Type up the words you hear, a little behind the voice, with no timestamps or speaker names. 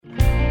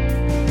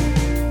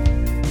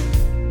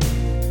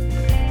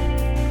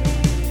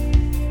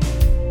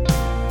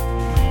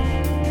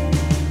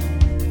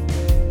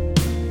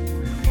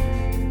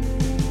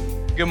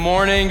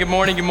morning, good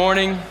morning, good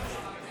morning.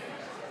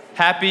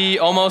 Happy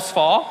almost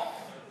fall.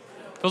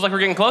 Feels like we're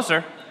getting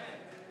closer.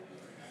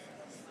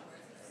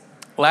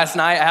 Last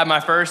night I had my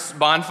first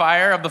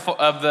bonfire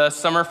of the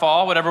summer,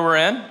 fall, whatever we're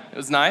in. It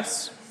was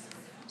nice.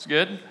 It's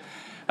good.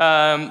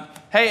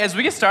 Hey, as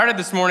we get started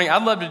this morning,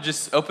 I'd love to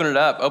just open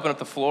up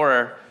the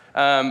floor.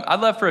 I'd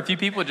love for a few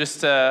people just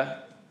to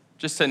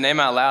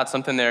name out loud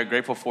something they're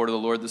grateful for to the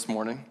Lord this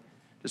morning,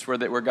 just where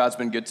God's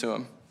been good to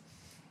them.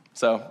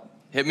 So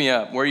hit me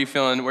up. Where are you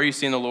feeling? Where are you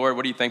seeing the Lord?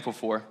 What are you thankful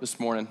for this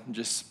morning?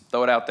 Just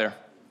throw it out there.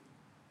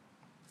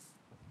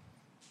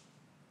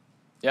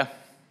 Yeah.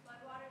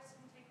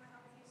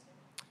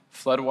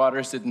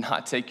 Floodwaters did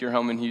not take your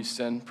home in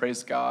Houston.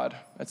 Praise God.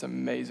 That's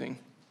amazing.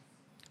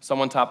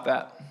 Someone top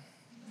that.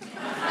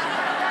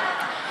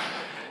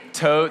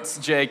 Totes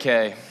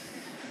JK.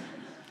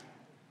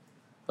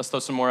 Let's throw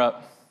some more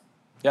up.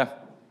 Yeah. So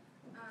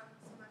my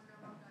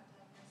grandma got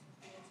diagnosed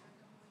with cancer a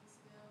couple weeks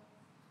ago,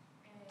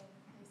 and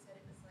they said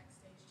it was like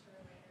stage 2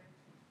 or later.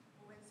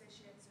 Well, Wednesday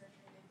she had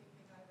surgery. They think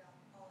they got it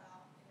all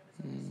out,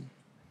 and it was only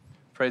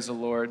stage 1. Praise the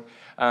Lord.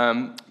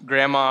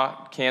 Grandma,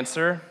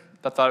 cancer.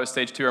 I thought it was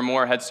stage 2 or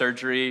more, had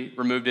surgery,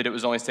 removed it. It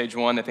was only stage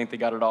 1. They think they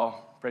got it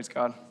all. Praise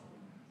God.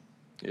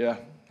 Yeah.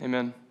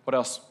 Amen. What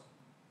else?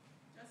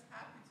 Just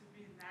happy to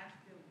be in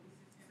Nashville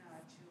visiting our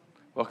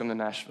children. Welcome to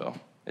Nashville.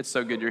 It's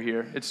so good you're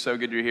here. It's so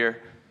good you're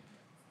here.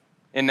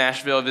 In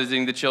Nashville,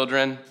 visiting the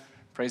children.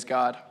 Praise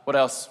God. What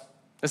else?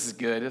 This is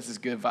good. This is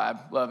good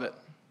vibe. Love it.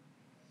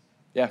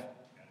 Yeah.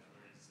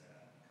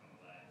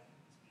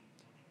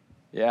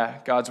 Yeah,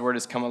 God's word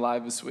has come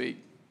alive this week.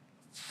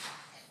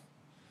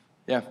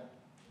 Yeah.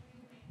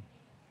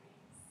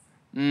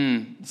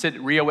 You said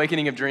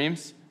reawakening of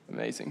dreams?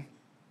 Amazing.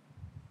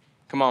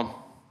 Come on.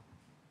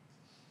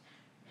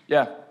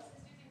 Yeah.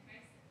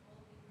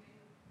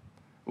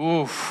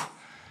 Oof.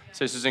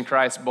 Sisters in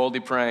Christ boldly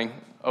praying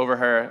over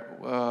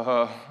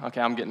her.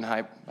 Okay, I'm getting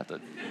hyped. All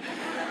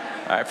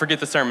right, forget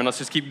the sermon. Let's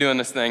just keep doing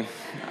this thing.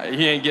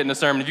 You ain't getting a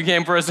sermon. If you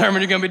came for a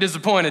sermon, you're going to be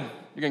disappointed.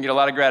 You're going to get a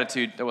lot of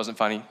gratitude. That wasn't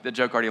funny. The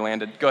joke already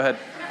landed. Go ahead.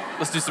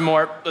 Let's do some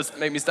more. Let's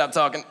make me stop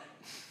talking.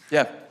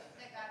 Yeah. That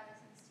God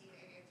listens to you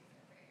and answers your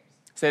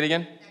prayers. Say it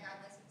again.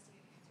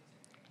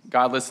 That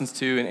God listens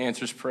to you and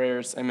answers your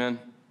prayers. God listens to and answers prayers. Amen.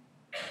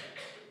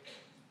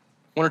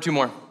 One or two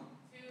more. 2 minor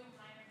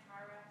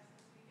car wrecks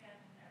this weekend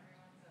and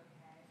everyone's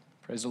okay.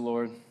 Praise the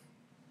Lord.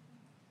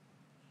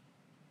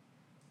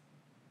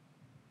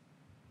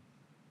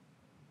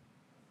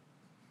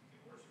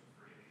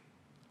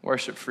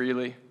 Worship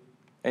freely.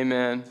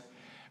 Amen.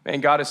 Man,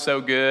 God is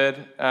so good.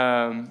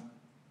 And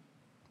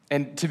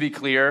to be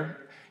clear,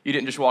 you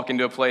didn't just walk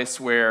into a place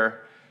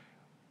where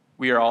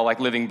we are all like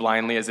living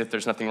blindly as if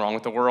there's nothing wrong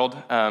with the world.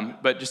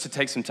 But just to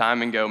take some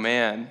time and go,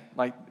 man,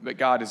 but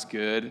God is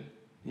good.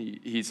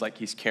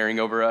 He's caring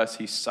over us.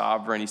 He's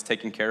sovereign. He's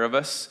taking care of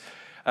us.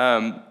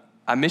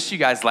 I missed you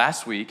guys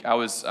last week. I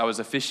was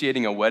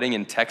officiating a wedding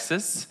in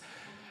Texas.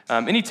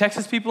 Any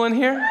Texas people in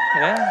here?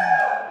 Yeah.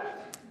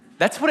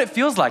 That's what it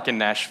feels like in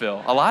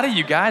Nashville. A lot of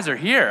you guys are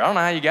here. I don't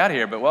know how you got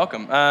here, but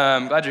welcome.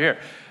 Glad you're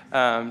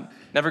here.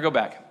 Never go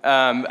back.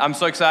 I'm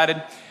so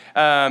excited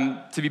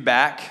to be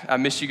back. I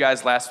missed you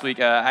guys last week.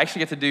 I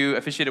actually get to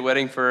officiate a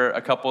wedding for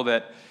a couple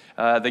that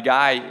the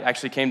guy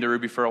actually came to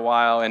Ruby for a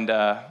while, and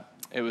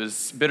it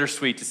was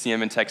bittersweet to see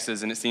him in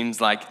Texas, and it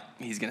seems like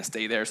he's going to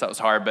stay there, so that was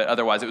hard, but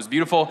otherwise it was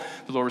beautiful.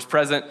 The Lord was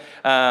present.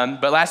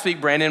 But last week,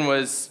 Brandon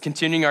was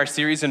continuing our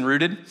series in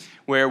Rooted,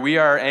 where we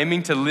are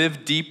aiming to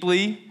live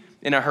deeply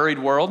in a hurried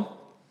world.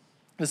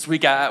 This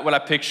week, what I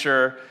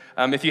picture,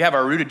 if you have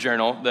our Rooted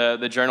journal,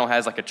 the journal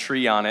has like a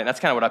tree on it. That's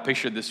kind of what I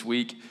pictured this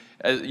week,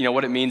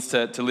 what it means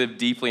to live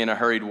deeply in a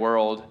hurried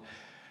world.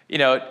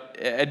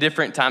 At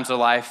different times of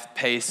life,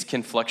 pace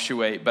can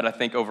fluctuate, but I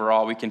think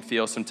overall we can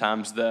feel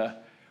sometimes the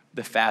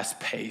fast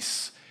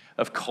pace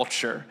of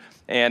culture.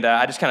 And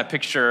I just kind of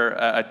picture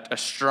a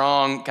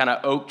strong kind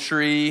of oak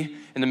tree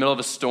in the middle of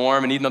a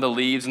storm, and even though the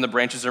leaves and the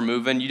branches are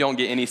moving, you don't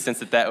get any sense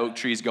that oak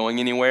tree is going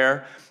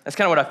anywhere. That's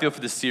kind of what I feel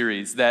for this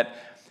series, that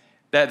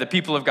the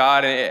people of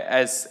God,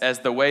 as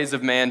the ways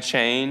of man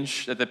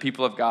change, that the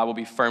people of God will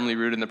be firmly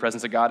rooted in the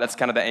presence of God. That's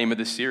kind of the aim of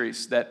this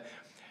series, that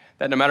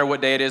no matter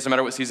what day it is, no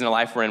matter what season of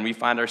life we're in, we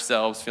find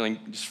ourselves feeling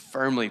just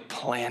firmly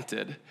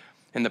planted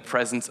in the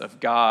presence of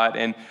God.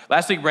 And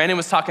last week, Brandon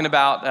was talking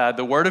about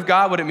the Word of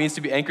God, what it means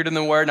to be anchored in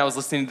the Word, and I was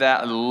listening to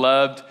that. I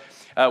loved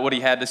what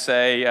he had to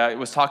say. It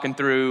was talking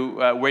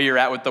through where you're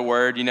at with the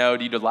Word. Do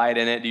you delight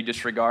in it? Do you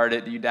disregard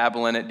it? Do you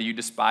dabble in it? Do you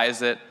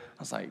despise it?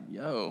 I was like,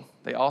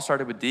 they all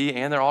started with D,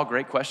 and they're all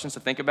great questions to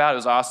think about. It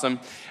was awesome.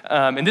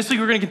 And this week,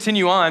 we're going to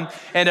continue on,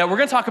 and we're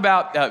going to talk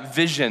about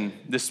vision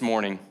this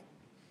morning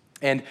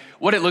and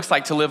what it looks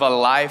like to live a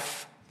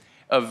life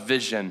of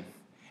vision.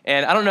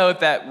 And I don't know if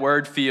that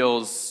word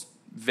feels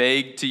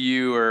vague to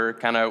you or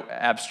kind of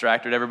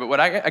abstract or whatever, but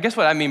I guess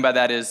what I mean by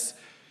that is,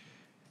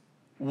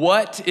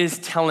 what is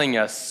telling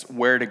us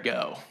where to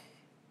go?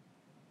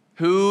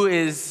 Who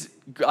is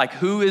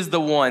the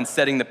one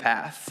setting the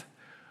path?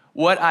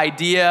 what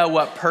idea,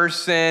 what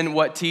person,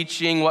 what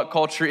teaching, what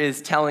culture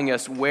is telling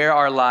us where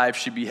our lives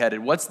should be headed.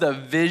 What's the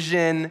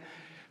vision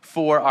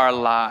for our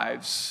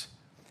lives?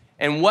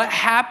 And what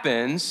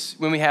happens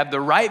when we have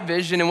the right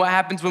vision and what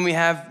happens when we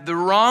have the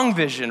wrong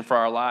vision for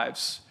our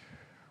lives,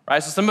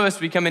 right? So some of us,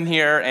 we come in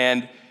here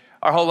and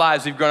our whole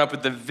lives we've grown up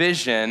with the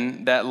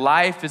vision that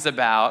life is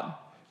about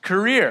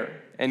career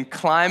and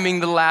climbing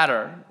the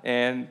ladder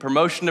and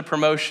promotion to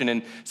promotion.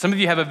 And some of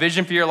you have a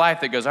vision for your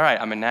life that goes, all right,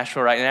 I'm in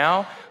Nashville right now.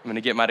 I'm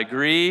gonna get my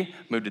degree,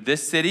 move to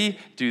this city,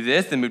 do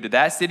this, then move to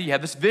that city. You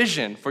have this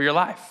vision for your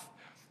life.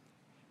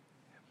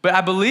 But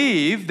I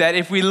believe that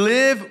if we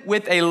live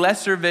with a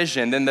lesser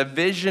vision than the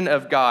vision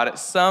of God, at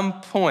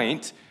some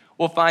point,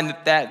 we'll find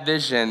that that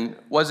vision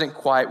wasn't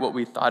quite what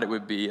we thought it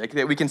would be. Like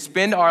that we can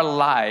spend our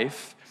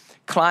life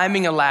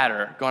climbing a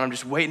ladder, going, I'm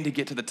just waiting to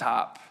get to the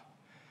top.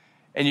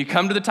 And you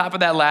come to the top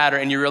of that ladder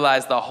and you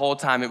realize the whole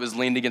time it was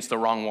leaned against the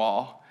wrong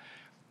wall.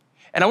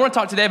 And I want to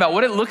talk today about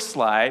what it looks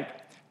like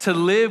to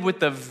live with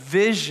the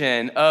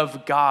vision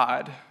of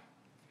God.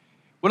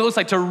 What it looks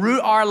like to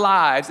root our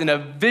lives in a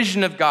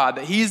vision of God,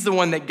 that he's the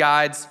one that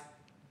guides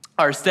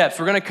our steps.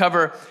 We're gonna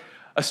cover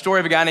a story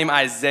of a guy named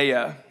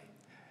Isaiah.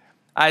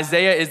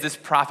 Isaiah is this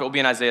prophet. We'll be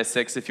in Isaiah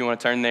 6 if you wanna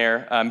turn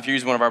there. If you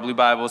use one of our blue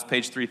Bibles,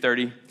 page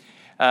 330.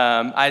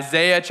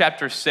 Isaiah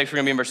chapter 6, we're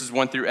gonna be in verses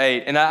 1 through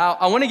 8. And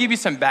I wanna give you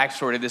some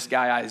backstory to this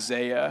guy,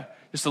 Isaiah,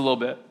 just a little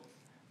bit.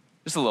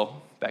 Just a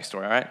little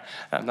backstory, all right?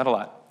 Not a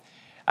lot.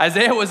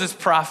 Isaiah was this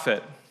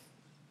prophet,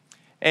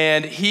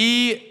 and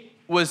he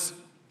was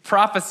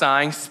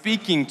prophesying,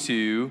 speaking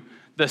to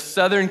the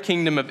southern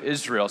kingdom of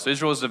Israel. So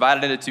Israel was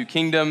divided into two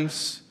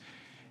kingdoms.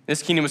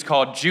 This kingdom was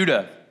called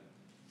Judah.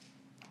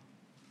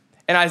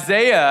 And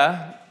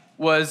Isaiah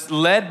was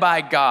led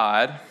by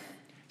God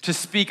to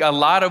speak a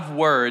lot of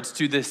words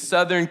to this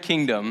southern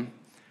kingdom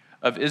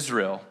of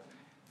Israel.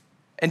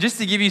 And just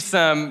to give you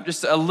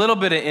just a little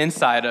bit of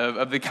insight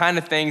of the kind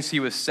of things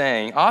he was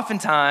saying,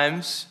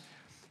 oftentimes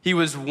he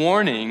was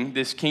warning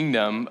this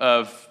kingdom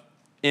of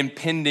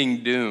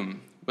impending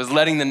doom, was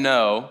letting them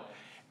know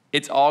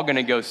it's all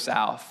gonna go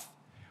south.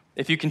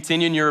 If you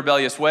continue in your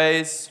rebellious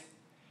ways,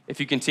 if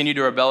you continue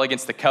to rebel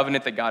against the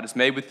covenant that God has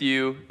made with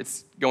you,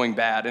 it's going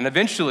bad. And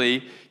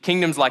eventually,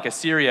 kingdoms like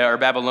Assyria or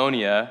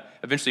Babylonia,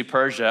 eventually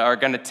Persia, are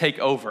gonna take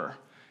over.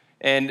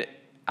 And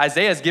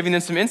Isaiah is giving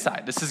them some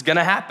insight. This is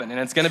gonna happen, and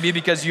it's gonna be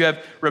because you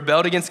have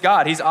rebelled against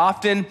God. He's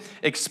often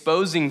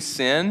exposing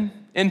sin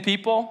in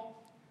people,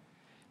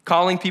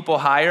 calling people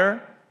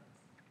higher.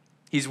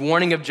 He's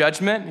warning of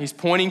judgment. He's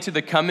pointing to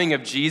the coming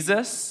of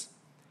Jesus.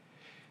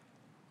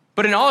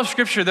 But in all of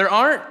Scripture, there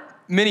aren't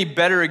many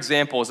better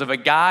examples of a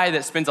guy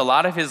that spends a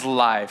lot of his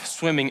life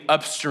swimming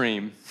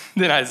upstream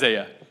than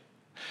Isaiah.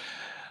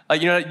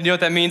 Like, you know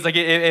what that means? Like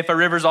if a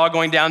river's all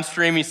going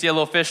downstream, you see a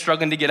little fish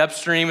struggling to get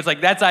upstream, it's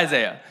like, that's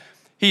Isaiah.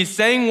 He's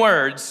saying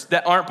words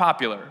that aren't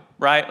popular,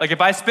 right? Like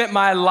if I spent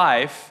my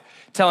life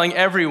telling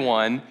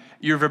everyone,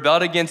 you've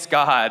rebelled against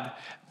God,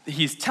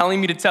 he's telling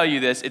me to tell you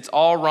this, it's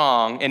all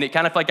wrong, and it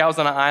kind of felt like I was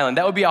on an island,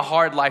 that would be a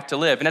hard life to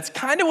live. And that's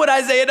kind of what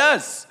Isaiah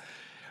does.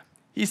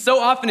 He so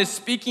often is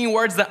speaking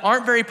words that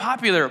aren't very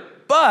popular,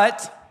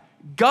 but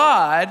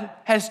God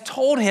has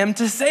told him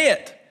to say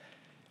it.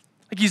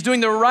 Like he's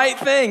doing the right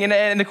thing.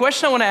 And the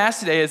question I want to ask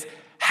today is,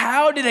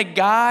 how did a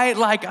guy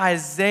like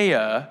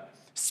Isaiah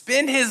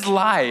spend his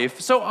life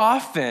so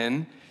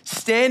often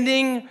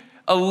standing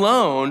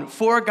alone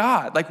for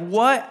God? Like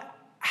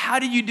how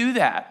do you do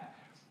that?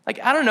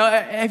 Like, I don't know,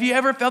 have you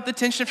ever felt the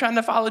tension of trying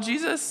to follow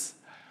Jesus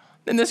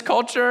in this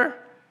culture?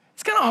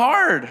 It's kind of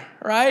hard,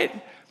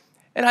 right?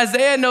 And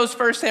Isaiah knows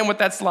firsthand what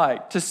that's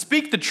like, to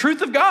speak the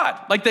truth of God,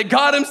 like that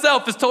God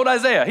himself has told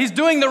Isaiah. He's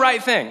doing the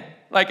right thing.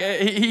 Like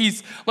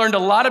he's learned a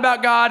lot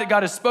about God.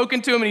 God has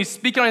spoken to him and he's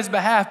speaking on his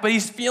behalf, but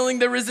he's feeling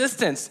the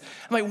resistance.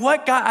 I'm like,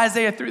 what got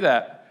Isaiah through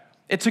that?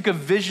 It took a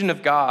vision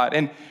of God.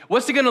 And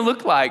what's it gonna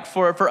look like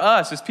for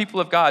us as people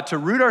of God to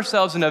root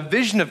ourselves in a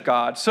vision of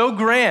God so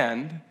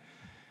grand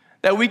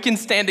that we can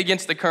stand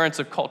against the currents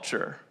of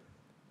culture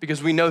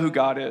because we know who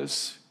God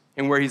is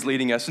and where he's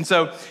leading us. And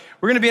so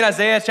we're gonna be in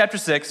Isaiah chapter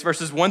 6,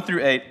 verses 1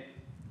 through 8.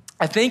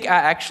 I think I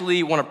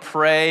actually wanna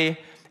pray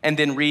and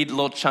then read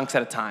little chunks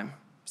at a time.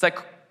 Is that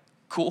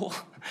cool?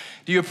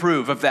 Do you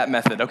approve of that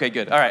method? Okay,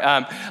 good. All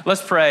right,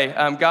 let's pray.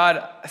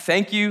 God,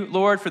 thank you,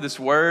 Lord, for this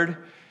word.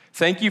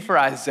 Thank you for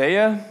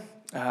Isaiah.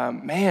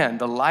 Man,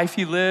 the life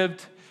he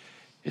lived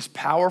is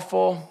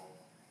powerful.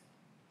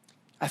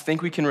 I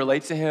think we can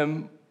relate to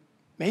him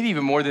maybe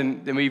even more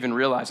than we even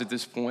realize at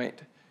this point.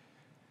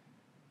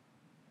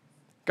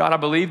 God, I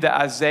believe that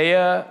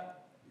Isaiah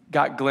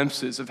got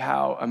glimpses of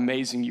how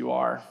amazing you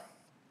are.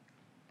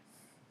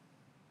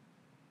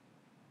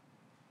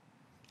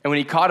 And when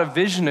he caught a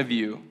vision of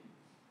you,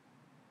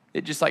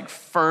 it just like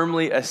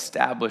firmly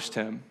established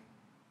him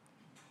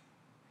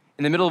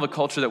in the middle of a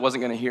culture that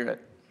wasn't gonna hear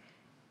it,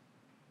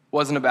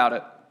 wasn't about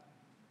it.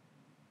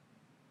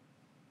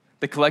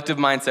 The collective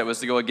mindset was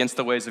to go against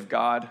the ways of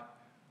God.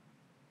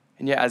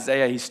 And yet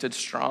Isaiah, he stood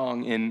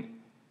strong in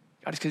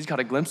God, because he caught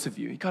a glimpse of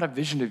you. He caught a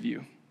vision of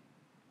you.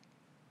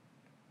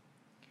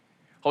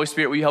 Holy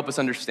Spirit, will you help us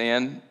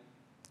understand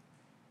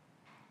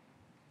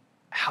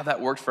how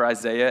that worked for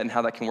Isaiah and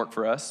how that can work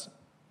for us?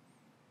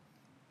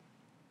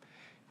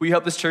 Will you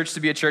help this church to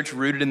be a church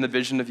rooted in the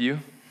vision of you?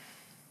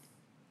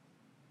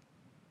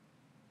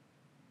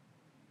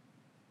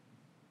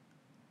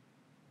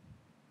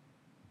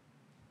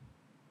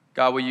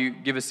 God, will you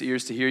give us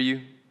ears to hear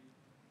you?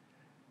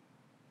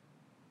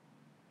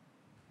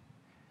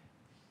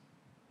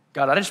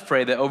 God, I just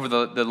pray that over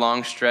the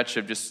long stretch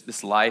of just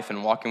this life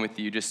and walking with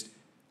you, just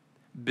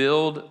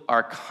build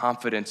our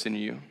confidence in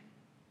you.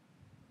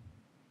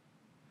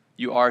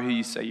 You are who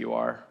you say you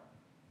are.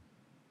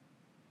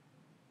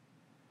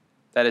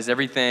 That as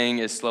everything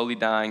is slowly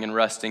dying and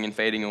rusting and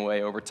fading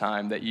away over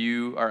time, that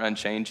you are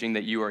unchanging,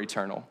 that you are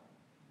eternal,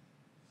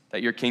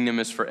 that your kingdom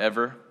is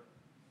forever,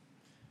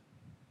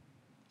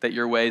 that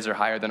your ways are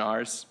higher than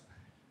ours.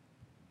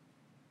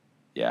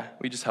 Yeah,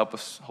 will you just help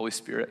us, Holy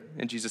Spirit,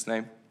 in Jesus'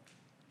 name.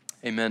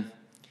 Amen.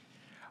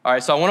 All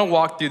right, so I want to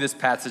walk through this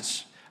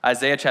passage,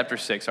 Isaiah chapter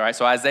 6, all right?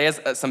 So Isaiah's,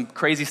 some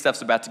crazy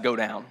stuff's about to go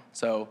down,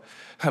 so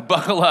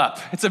buckle up.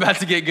 It's about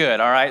to get good,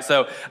 all right?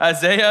 So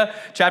Isaiah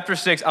chapter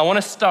 6, I want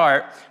to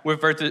start with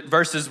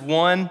verses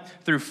 1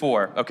 through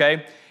 4,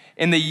 okay?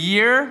 In the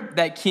year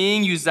that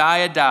King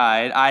Uzziah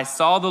died, I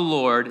saw the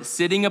Lord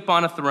sitting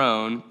upon a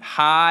throne,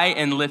 high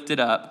and lifted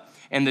up,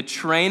 and the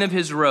train of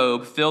his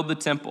robe filled the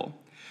temple.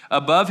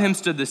 Above him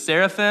stood the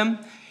seraphim.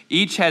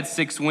 Each had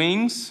 6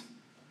 wings.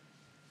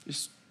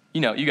 Just,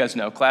 you guys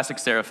know, classic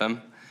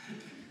seraphim.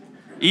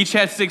 Each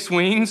had 6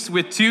 wings.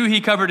 With 2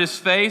 he covered his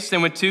face,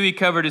 and with 2 he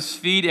covered his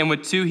feet, and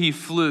with 2 he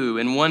flew.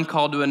 And one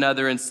called to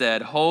another and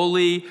said,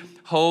 Holy,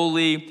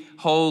 holy,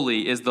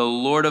 holy is the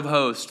Lord of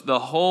hosts. The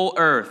whole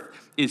earth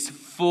is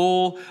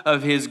full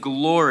of his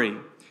glory.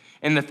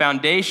 And the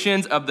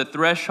foundations of the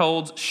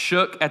thresholds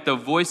shook at the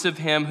voice of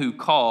him who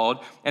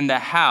called, and the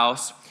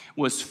house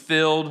was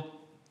filled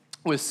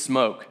with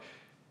smoke.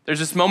 There's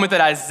this moment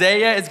that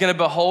Isaiah is going to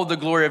behold the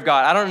glory of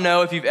God. I don't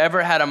know if you've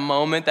ever had a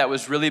moment that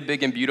was really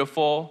big and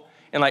beautiful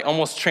and like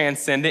almost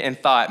transcendent and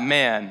thought,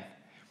 man,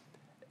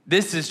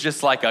 this is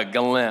just like a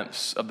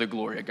glimpse of the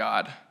glory of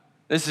God.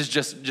 This is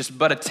just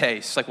but a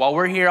taste. Like while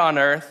we're here on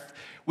earth,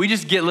 we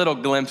just get little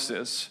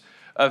glimpses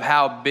of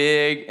how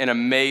big and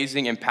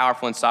amazing and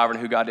powerful and sovereign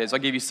who God is. I'll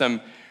give you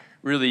some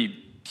really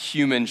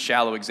human,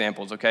 shallow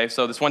examples, okay?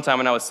 So this one time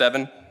when I was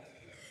 7,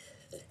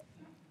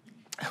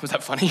 was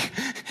that funny?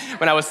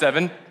 When I was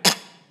 7,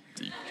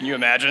 can you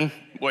imagine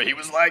what he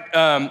was like?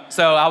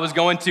 So I was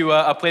going to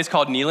a place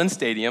called Neyland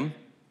Stadium.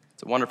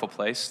 It's a wonderful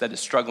place that is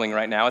struggling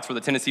right now. It's where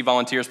the Tennessee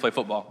Volunteers play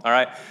football, all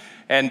right?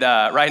 And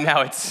right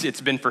now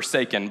it's been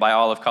forsaken by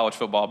all of college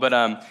football.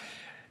 But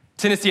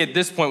Tennessee at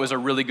this point was a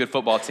really good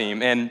football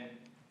team. And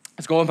I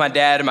was going with my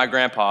dad and my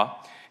grandpa,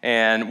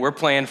 and we're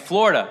playing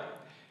Florida.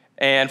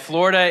 And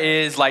Florida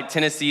is like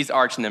Tennessee's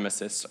arch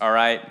nemesis, all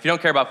right? If you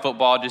don't care about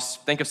football,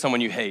 just think of someone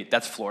you hate.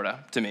 That's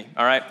Florida to me,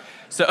 all right?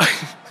 So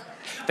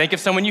think of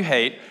someone you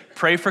hate,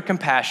 pray for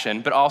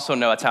compassion, but also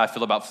know that's how I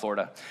feel about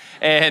Florida.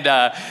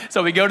 And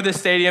so we go to the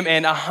stadium,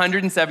 and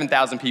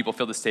 107,000 people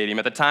fill the stadium.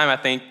 At the time, I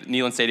think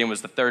Neyland Stadium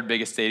was the 3rd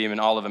biggest stadium in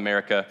all of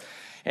America.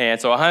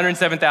 And so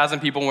 107,000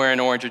 people wearing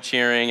orange are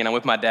cheering, and I'm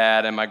with my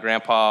dad and my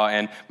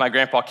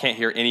grandpa can't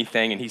hear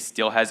anything, and he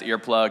still has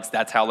earplugs.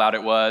 That's how loud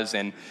it was,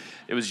 and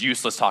it was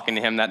useless talking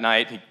to him that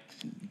night. He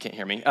can't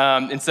hear me.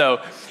 And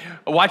so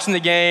watching the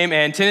game,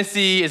 and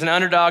Tennessee is an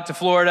underdog to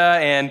Florida,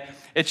 and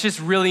it's just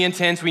really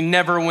intense. We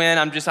never win.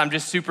 I'm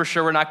just super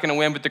sure we're not going to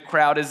win, but the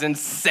crowd is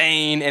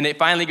insane, and it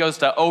finally goes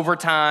to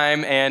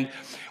overtime, and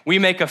we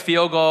make a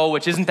field goal,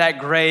 which isn't that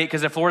great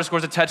because if Florida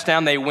scores a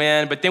touchdown, they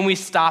win, but then we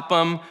stop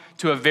them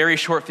to a very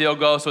short field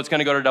goal, so it's going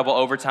to go to double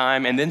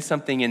overtime, and then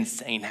something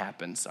insane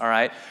happens, all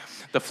right?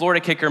 The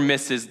Florida kicker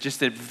misses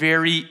just a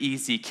very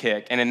easy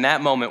kick, and in that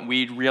moment,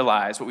 we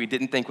realized what we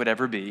didn't think would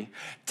ever be,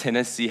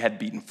 Tennessee had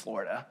beaten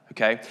Florida,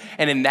 okay?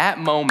 And in that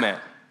moment,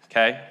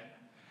 okay,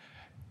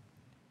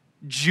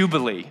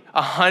 jubilee,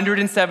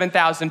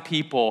 107,000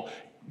 people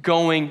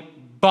going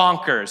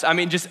bonkers. I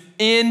mean, just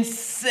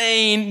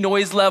insane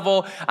noise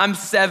level. I'm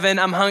 7,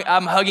 I'm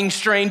hugging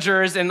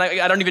strangers, and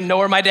I don't even know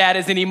where my dad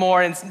is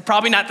anymore, and it's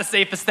probably not the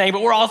safest thing,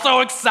 but we're all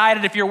so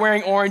excited. If you're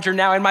wearing orange, you're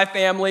now in my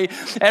family.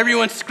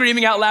 Everyone's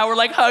screaming out loud. We're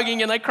like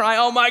hugging and like crying.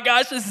 Oh my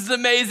gosh, this is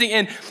amazing.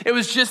 And it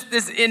was just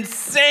this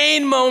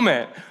insane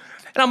moment.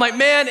 And I'm like,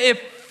 man,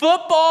 if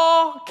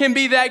football can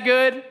be that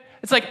good,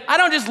 it's like, I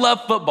don't just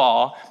love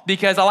football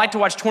because I like to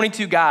watch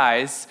 22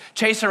 guys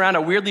chase around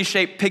a weirdly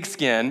shaped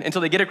pigskin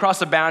until they get across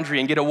the boundary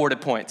and get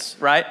awarded points,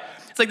 right?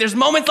 It's like there's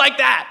moments like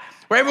that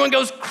where everyone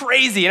goes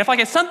crazy. And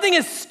if something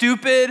as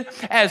stupid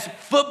as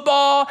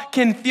football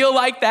can feel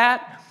like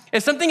that,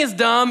 if something as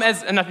dumb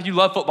as, and if you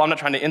love football, I'm not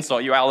trying to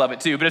insult you, I love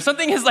it too, but if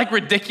something as like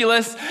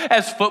ridiculous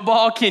as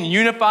football can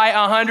unify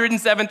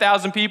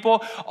 107,000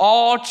 people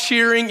all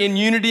cheering in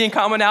unity and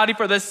commonality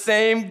for the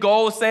same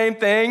goal, same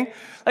thing,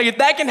 like if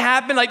that can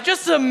happen, like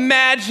just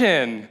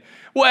imagine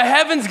what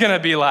heaven's gonna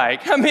be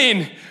like. I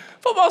mean,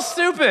 football's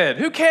stupid,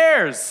 who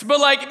cares? But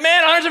like,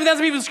 man,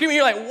 107,000 people screaming,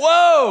 you're like,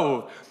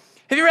 whoa.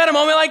 Have you ever had a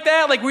moment like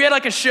that? Like we had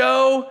like a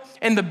show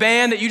and the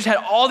band that you just had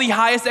all the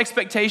highest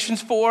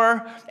expectations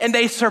for, and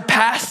they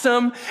surpassed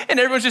them, and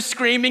everyone's just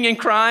screaming and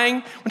crying.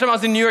 One time I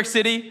was in New York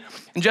City,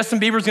 and Justin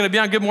Bieber was gonna be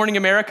on Good Morning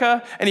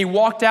America, and he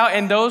walked out,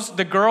 and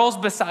the girls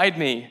beside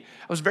me,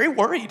 I was very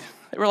worried.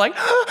 They were like,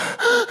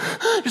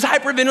 just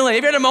hyperventilating.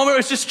 Have you had a moment where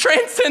it's just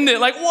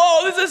transcendent? Like,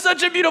 whoa, this is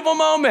such a beautiful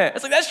moment.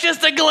 It's like, that's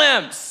just a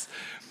glimpse.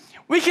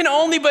 We can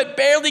only but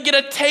barely get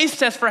a taste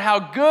test for how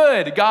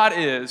good God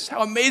is,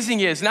 how amazing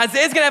he is. And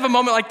Isaiah's gonna have a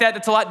moment like that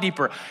that's a lot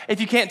deeper. If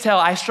you can't tell,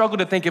 I struggle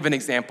to think of an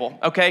example,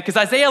 okay? Because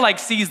Isaiah like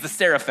sees the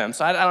seraphim,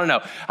 so I don't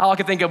know. All I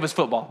can think of was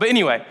football. But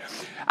anyway,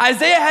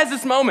 Isaiah has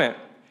this moment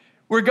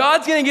where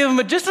God's gonna give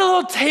him just a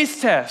little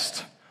taste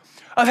test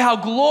of how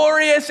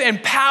glorious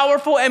and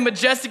powerful and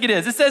majestic it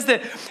is. It says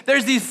that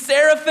there's these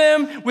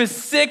seraphim with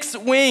 6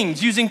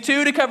 wings, using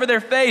 2 to cover their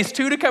face,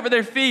 2 to cover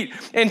their feet,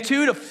 and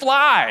 2 to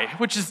fly,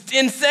 which is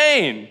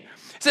insane.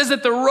 It says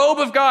that the robe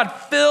of God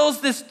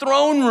fills this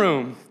throne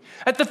room,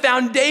 that the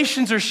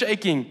foundations are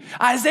shaking.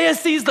 Isaiah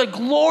sees the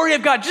glory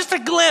of God, just a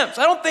glimpse.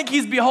 I don't think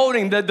he's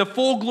beholding the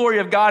full glory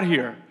of God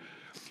here.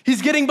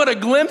 He's getting but a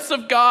glimpse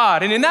of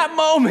God. And in that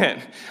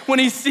moment, when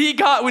he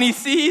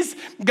sees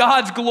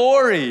God's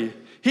glory,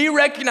 he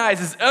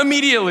recognizes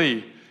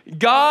immediately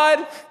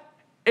God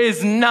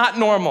is not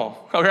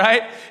normal, all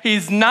right?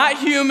 He's not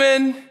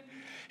human.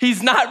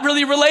 He's not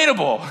really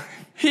relatable.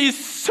 He's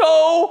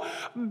so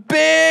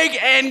big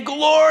and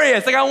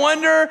glorious. Like, I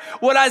wonder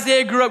what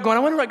Isaiah grew up going, I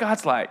wonder what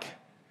God's like.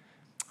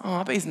 Oh,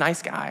 I bet he's a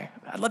nice guy.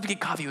 I'd love to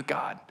get coffee with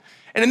God.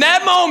 And in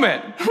that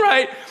moment,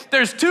 right,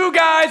 there's 2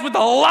 guys with a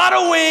lot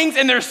of wings,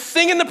 and they're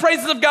singing the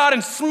praises of God,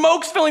 and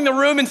smoke's filling the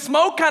room, and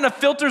smoke kind of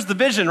filters the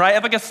vision, right?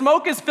 If like a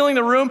smoke is filling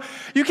the room,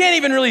 you can't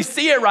even really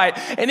see it right.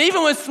 And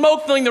even with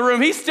smoke filling the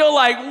room, he's still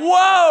like,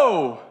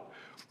 whoa,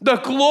 the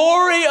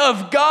glory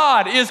of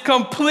God is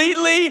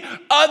completely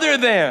other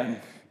than.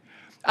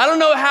 I don't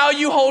know how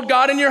you hold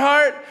God in your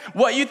heart,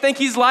 what you think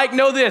he's like.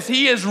 Know this,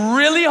 he is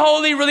really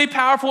holy, really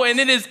powerful,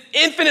 and it is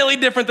infinitely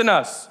different than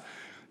us.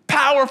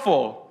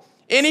 Powerful.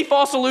 Any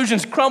false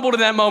illusions crumbled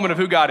in that moment of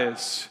who God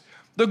is.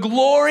 The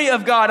glory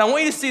of God. I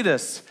want you to see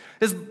this.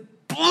 This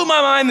blew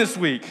my mind this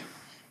week.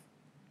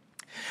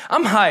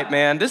 I'm hyped,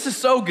 man. This is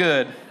so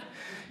good.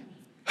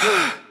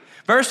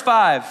 Verse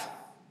 5.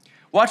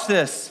 Watch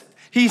this.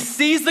 He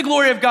sees the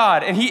glory of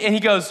God, and he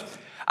goes,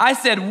 I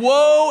said,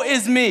 woe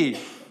is me,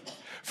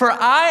 for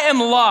I am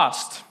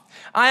lost.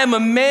 I am a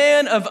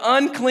man of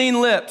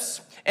unclean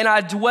lips, and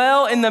I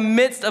dwell in the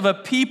midst of a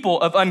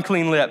people of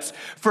unclean lips.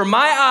 For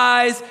my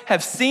eyes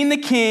have seen the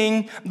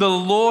King, the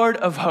Lord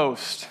of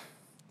hosts.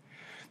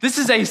 This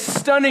is a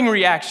stunning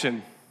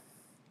reaction.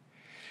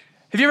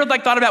 Have you ever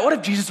thought about, what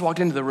if Jesus walked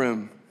into the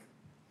room?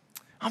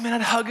 Oh man,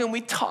 I'd hug him,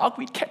 we'd talk,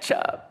 we'd catch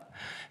up.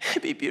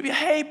 It'd be beautiful.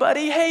 Hey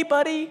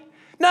buddy.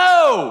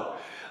 No.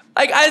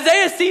 Like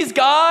Isaiah sees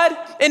God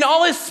in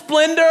all his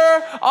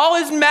splendor, all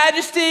his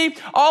majesty,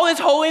 all his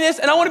holiness.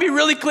 And I want to be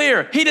really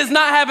clear. He does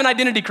not have an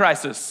identity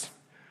crisis.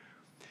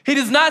 He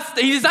does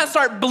not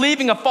start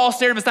believing a false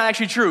narrative is not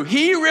actually true.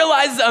 He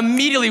realizes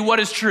immediately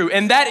what is true,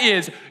 and that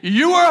is,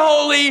 you are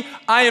holy,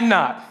 I am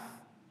not.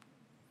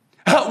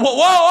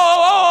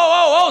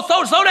 Whoa,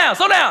 slow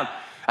down.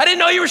 I didn't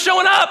know you were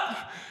showing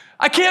up.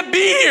 I can't be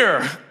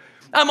here.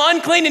 I'm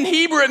unclean. In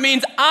Hebrew, it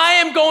means I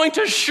am going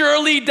to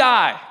surely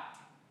die.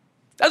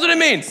 That's what it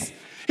means.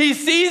 He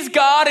sees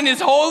God in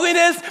his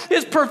holiness,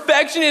 his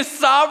perfection, his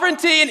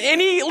sovereignty, and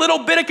any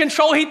little bit of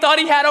control he thought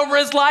he had over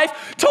his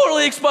life,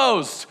 totally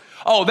exposed.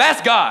 Oh,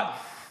 that's God.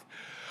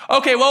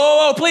 Okay,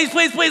 whoa, please.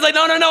 Like,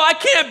 no, I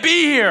can't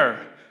be here.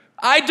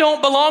 I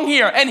don't belong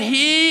here. And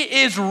he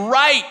is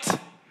right.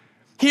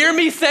 Hear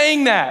me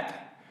saying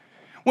that.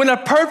 When a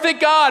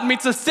perfect God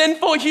meets a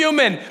sinful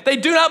human, they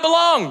do not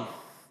belong.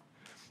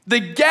 The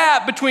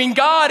gap between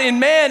God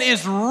and man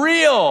is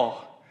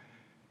real.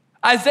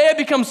 Isaiah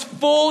becomes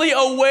fully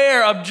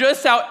aware of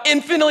just how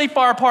infinitely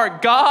far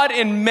apart God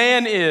and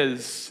man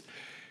is.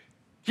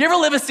 You ever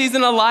live a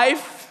season of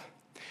life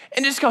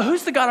and just go,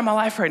 who's the God of my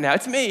life right now?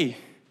 It's me.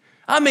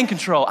 I'm in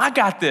control. I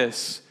got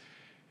this.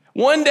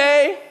 One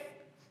day,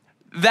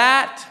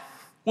 that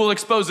will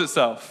expose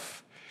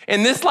itself.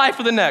 In this life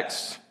or the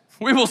next,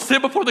 we will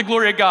sit before the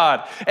glory of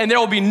God, and there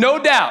will be no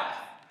doubt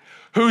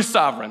who's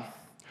sovereign,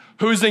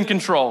 who's in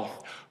control,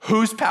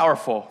 who's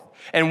powerful,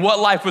 and what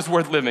life was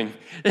worth living.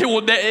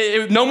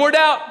 No more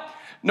doubt.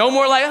 No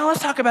more like, oh, let's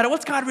talk about it.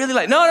 What's God really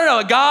like?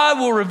 No. God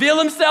will reveal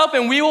himself,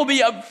 and we will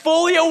be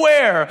fully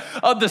aware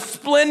of the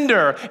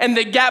splendor and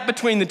the gap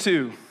between the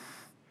two.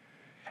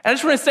 And I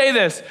just want to say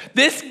this.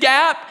 This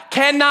gap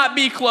cannot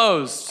be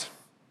closed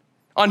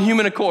on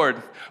human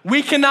accord.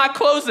 We cannot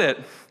close it.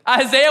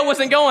 Isaiah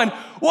wasn't going,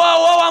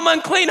 whoa, I'm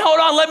unclean. Hold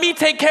on, let me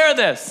take care of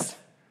this.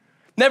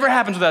 Never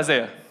happens with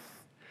Isaiah.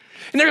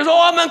 And there goes, oh,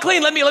 I'm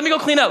unclean. Let me go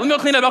clean up.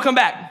 I'll come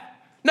back.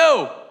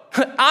 No,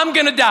 I'm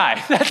going to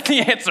die. That's the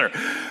answer.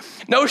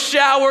 No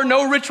shower,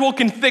 no ritual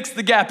can fix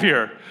the gap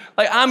here.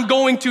 Like, I'm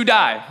going to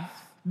die.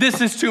 This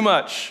is too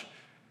much.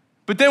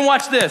 But then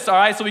watch this, all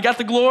right? So we got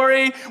the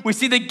glory. We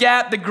see the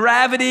gap, the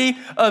gravity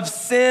of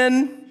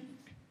sin.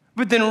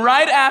 But then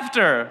right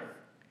after,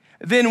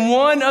 then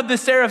one of the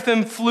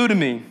seraphim flew to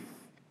me.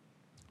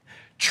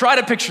 Try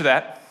to picture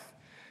that.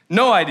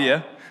 No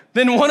idea.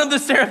 Then one of the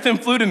seraphim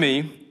flew to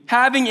me,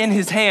 having in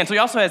his hand, so he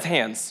also has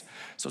hands.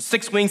 So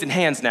 6 wings and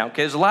hands now,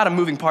 okay? There's a lot of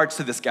moving parts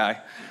to this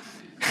guy.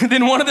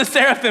 Then one of the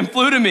seraphim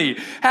flew to me,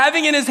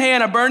 having in his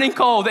hand a burning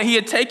coal that he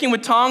had taken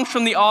with tongs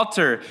from the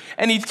altar.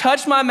 And he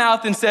touched my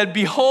mouth and said,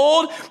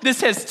 behold,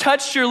 this has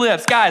touched your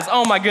lips. Guys,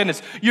 oh my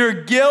goodness, your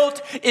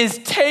guilt is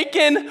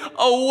taken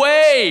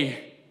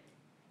away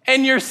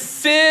and your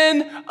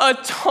sin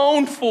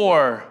atoned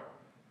for.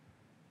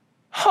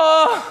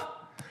 Oh,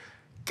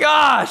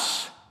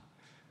 gosh.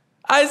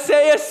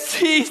 Isaiah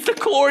sees the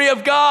glory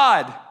of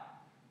God.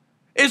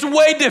 It's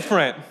way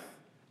different,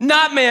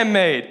 not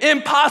man-made,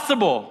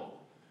 impossible.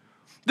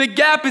 The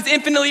gap is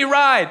infinitely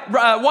wide,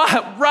 all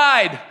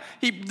right?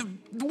 He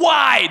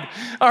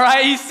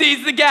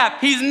sees the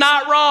gap. He's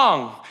not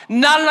wrong.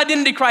 Not an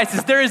identity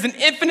crisis. There is an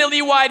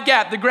infinitely wide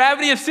gap. The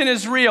gravity of sin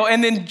is real.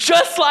 And then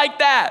just like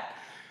that,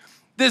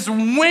 this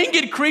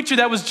winged creature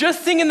that was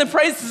just singing the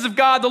praises of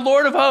God, the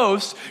Lord of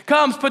hosts,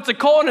 comes, puts a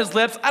coal in his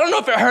lips. I don't know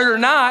if it hurt or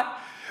not,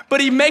 but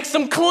he makes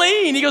them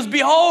clean. He goes,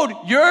 behold,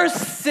 your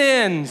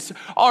sins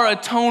are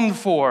atoned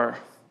for.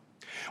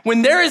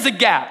 When there is a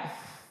gap,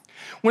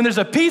 when there's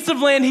a piece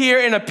of land here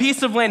and a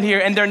piece of land here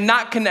and they're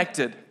not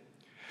connected,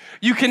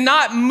 you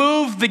cannot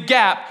move the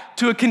gap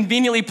to a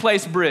conveniently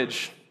placed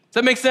bridge.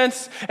 Does that make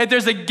sense? If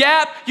there's a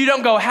gap, you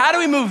don't go, how do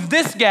we move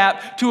this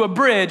gap to a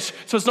bridge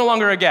so it's no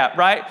longer a gap,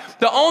 right?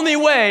 The only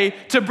way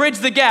to bridge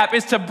the gap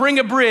is to bring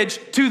a bridge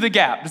to the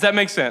gap. Does that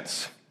make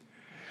sense?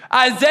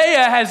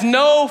 Isaiah has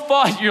no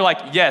thought. You're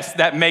like, yes,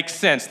 that makes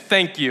sense.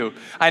 Thank you.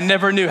 I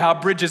never knew how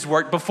bridges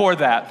worked before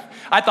that.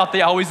 I thought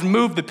they always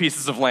moved the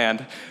pieces of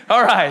land.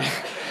 All right.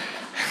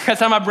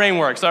 That's how my brain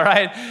works, all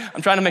right?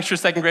 I'm trying to make sure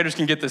second graders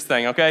can get this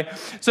thing, okay?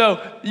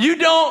 So you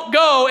don't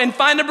go and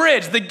find a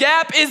bridge. The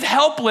gap is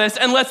helpless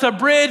unless a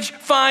bridge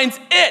finds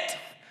it.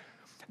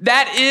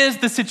 That is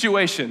the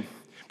situation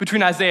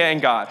between Isaiah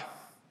and God.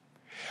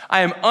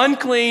 I am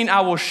unclean,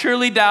 I will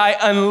surely die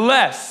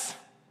unless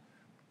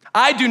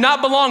I do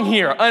not belong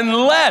here,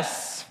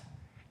 unless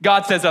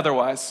God says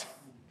otherwise.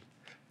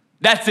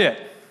 That's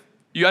it.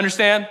 You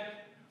understand?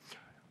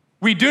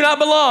 We do not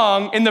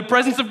belong in the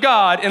presence of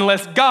God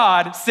unless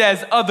God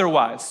says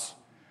otherwise.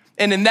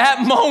 And in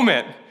that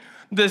moment,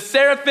 the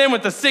seraphim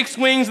with the 6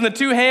 wings and the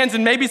 2 hands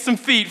and maybe some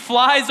feet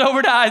flies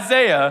over to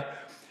Isaiah,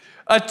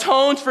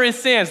 atones for his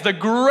sins. The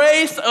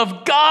grace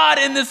of God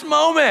in this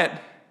moment.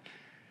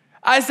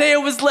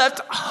 Isaiah was left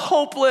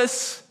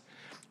hopeless,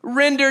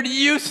 rendered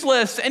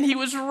useless, and he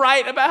was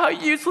right about how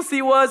useless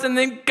he was. And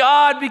then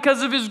God,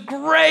 because of his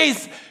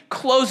grace,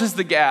 closes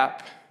the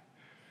gap.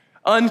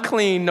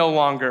 Unclean no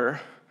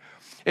longer.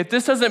 If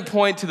this doesn't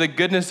point to the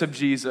goodness of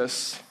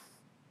Jesus,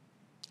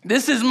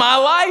 this is my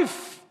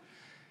life.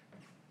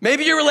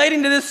 Maybe you're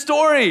relating to this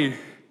story.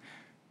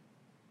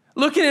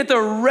 Looking at the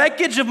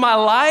wreckage of my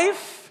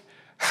life,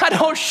 I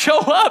don't show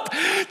up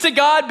to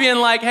God being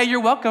like, hey,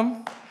 you're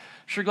welcome.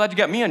 Sure glad you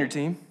got me on your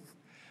team.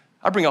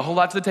 I bring a whole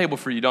lot to the table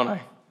for you, don't I?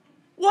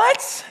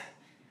 What?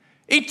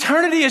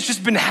 Eternity has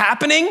just been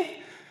happening?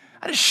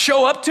 I just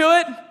show up to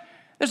it?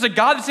 There's a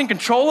God that's in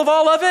control of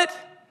all of it?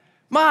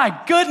 My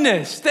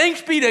goodness,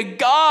 thanks be to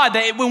God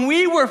that when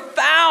we were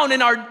found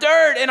in our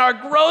dirt, in our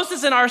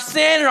grossness, in our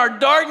sin, in our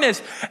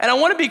darkness, and I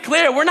want to be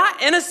clear, we're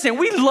not innocent.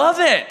 We love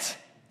it.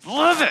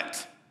 Love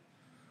it.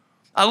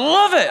 I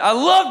love it. I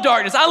love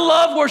darkness. I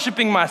love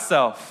worshiping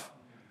myself.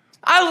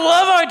 I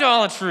love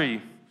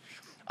idolatry.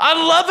 I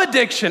love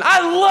addiction.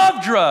 I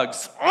love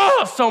drugs.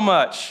 Oh, so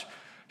much.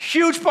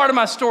 Huge part of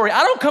my story.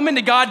 I don't come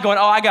into God going,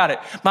 oh, I got it.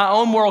 My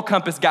own moral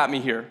compass got me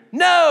here.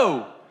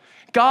 No.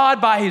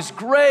 God, by his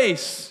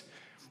grace,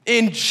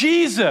 in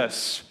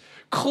Jesus,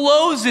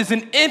 closes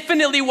an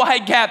infinitely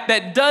wide gap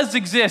that does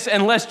exist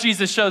unless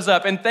Jesus shows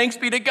up. And thanks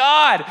be to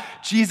God,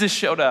 Jesus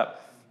showed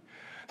up.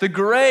 The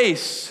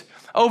grace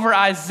over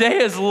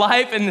Isaiah's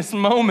life in this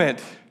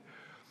moment.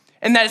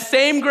 And that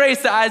same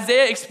grace that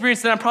Isaiah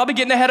experienced, and I'm probably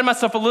getting ahead of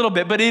myself a little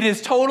bit, but it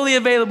is totally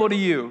available to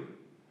you.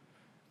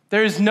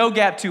 There is no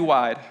gap too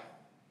wide.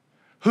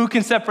 Who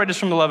can separate us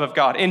from the love of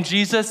God? In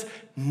Jesus,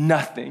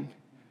 nothing.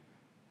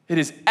 It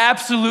is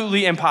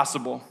absolutely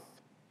impossible.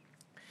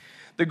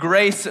 The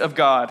grace of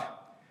God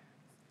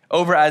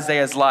over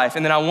Isaiah's life.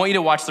 And then I want you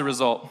to watch the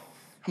result.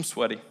 I'm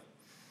sweaty.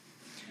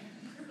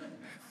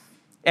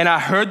 And I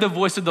heard the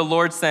voice of the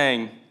Lord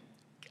saying,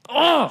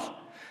 oh,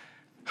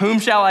 whom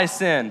shall I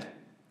send?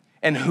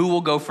 And who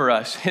will go for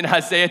us? And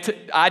Isaiah,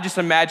 I just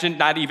imagine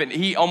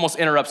he almost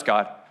interrupts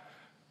God.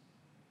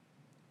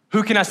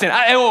 Who can I send?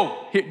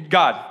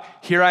 God,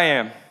 here I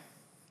am.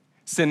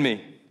 Send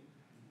me.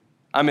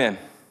 I'm in.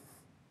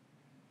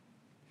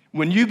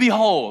 When you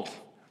behold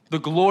the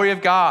glory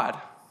of God,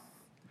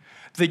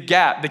 the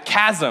gap, the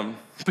chasm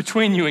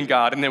between you and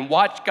God, and then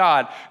watch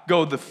God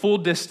go the full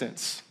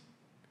distance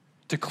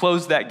to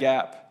close that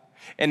gap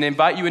and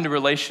invite you into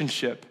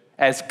relationship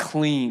as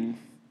clean,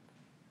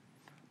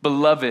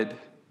 beloved.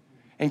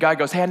 And God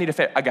goes, hey, I need a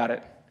favor. I got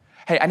it.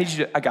 Hey, I need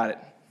you to, I got it.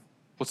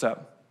 What's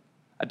up?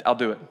 I'll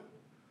do it.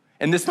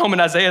 In this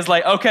moment, Isaiah's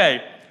like,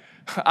 okay,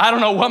 I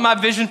don't know what my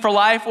vision for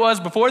life was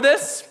before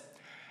this.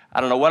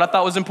 I don't know what I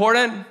thought was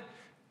important.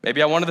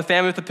 Maybe I wanted the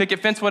family with the picket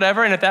fence,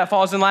 whatever, and if that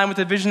falls in line with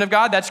the vision of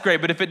God, that's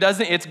great. But if it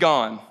doesn't, it's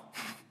gone.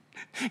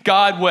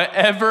 God,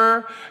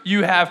 whatever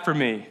you have for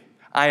me,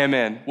 I am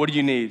in. What do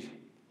you need?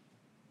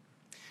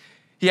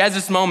 He has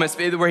this moment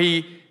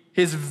where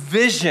his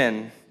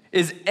vision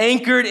is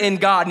anchored in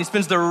God, and he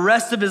spends the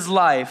rest of his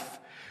life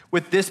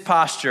with this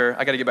posture.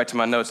 I got to get back to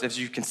my notes. As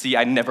you can see,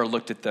 I never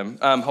looked at them.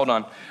 Hold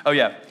on. Oh,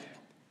 yeah.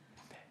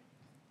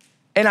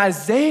 And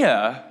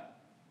Isaiah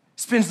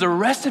spends the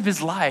rest of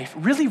his life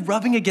really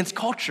rubbing against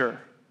culture,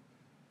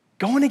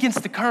 going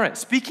against the current,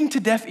 speaking to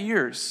deaf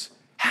ears.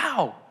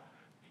 How?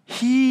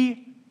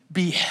 He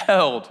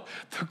beheld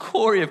the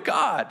glory of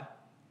God.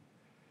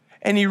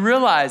 And he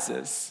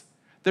realizes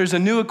there's a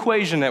new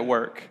equation at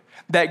work,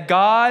 that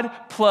God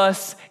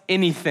plus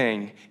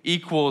anything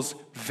equals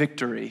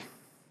victory.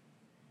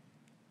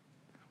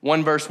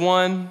 1 verse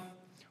 1,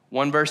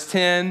 1 verse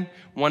 10,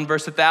 1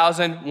 verse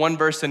 1,000, 1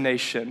 verse a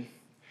nation.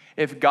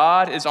 If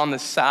God is on the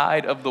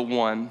side of the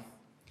one,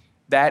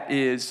 that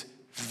is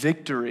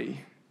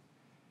victory.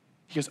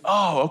 He goes,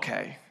 oh,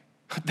 okay,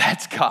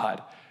 that's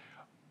God.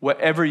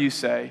 Whatever you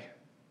say,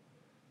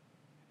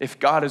 if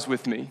God is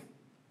with me,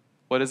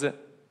 what is it?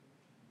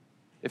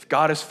 If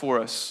God is for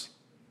us.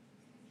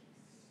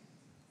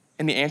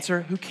 And the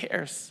answer, who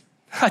cares?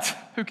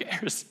 Who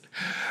cares?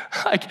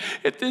 Like,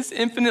 if this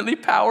infinitely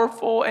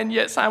powerful and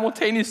yet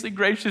simultaneously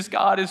gracious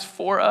God is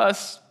for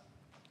us,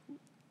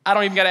 I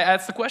don't even got to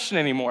ask the question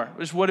anymore.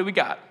 Just what do we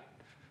got?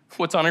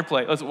 What's on your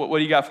plate? What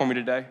do you got for me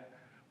today?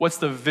 What's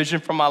the vision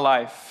for my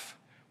life?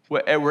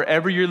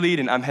 Wherever you're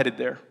leading, I'm headed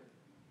there.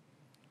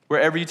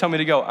 Wherever you tell me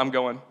to go, I'm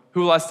going.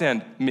 Who will I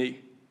send? Me.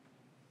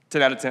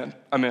 10 out of 10,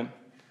 I'm in.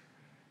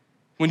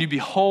 When you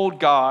behold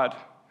God,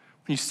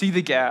 when you see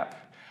the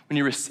gap, when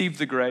you receive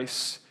the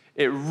grace,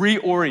 it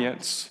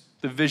reorients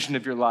the vision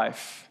of your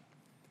life.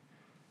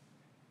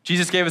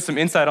 Jesus gave us some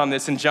insight on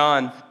this in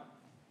John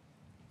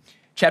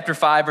chapter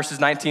 5, verses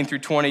 19 through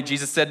 20.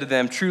 Jesus said to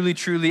them, truly,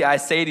 truly, I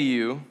say to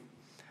you,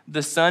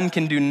 the Son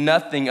can do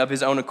nothing of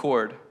his own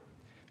accord,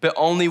 but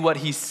only what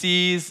he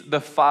sees the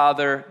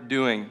Father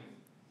doing.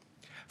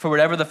 For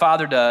whatever the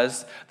Father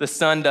does, the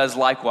Son does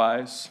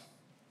likewise.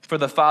 For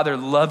the Father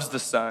loves the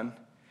Son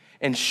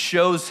and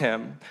shows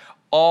him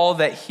all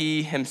that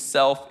he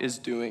himself is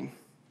doing.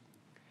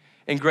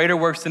 And greater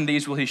works than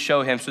these will he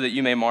show him so that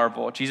you may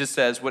marvel. Jesus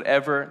says,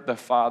 whatever the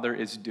Father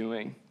is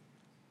doing,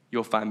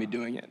 you'll find me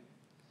doing it.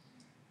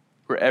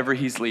 Wherever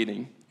he's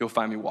leading, you'll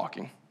find me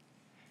walking.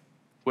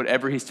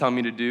 Whatever he's telling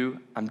me to do,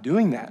 I'm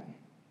doing that.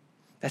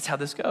 That's how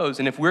this goes.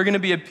 And if we're going to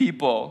be a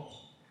people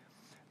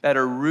that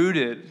are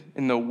rooted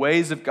in the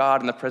ways of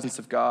God and the presence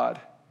of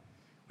God,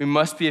 we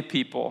must be a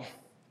people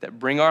that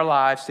bring our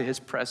lives to his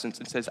presence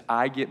and says,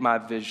 I get my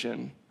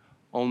vision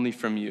only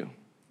from you.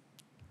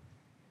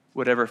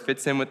 Whatever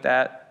fits in with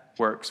that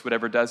works.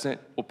 Whatever doesn't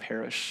will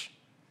perish.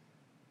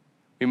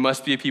 We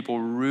must be a people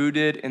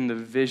rooted in the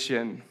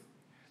vision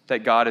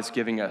that God is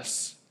giving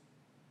us.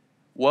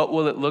 What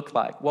will it look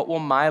like? What will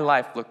my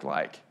life look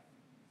like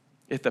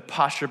if the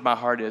posture of my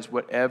heart is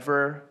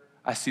whatever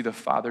I see the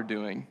Father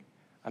doing,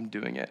 I'm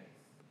doing it.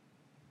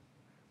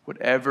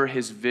 Whatever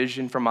his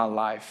vision for my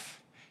life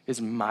is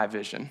my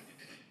vision.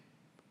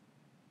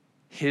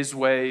 His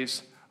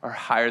ways are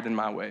higher than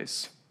my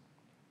ways.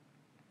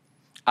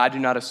 I do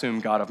not assume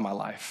God of my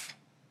life.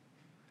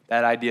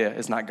 That idea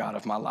is not God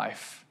of my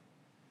life.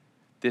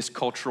 This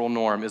cultural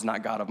norm is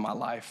not God of my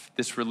life.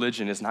 This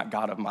religion is not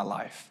God of my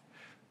life.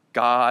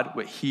 God,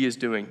 what he is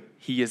doing,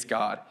 he is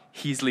God.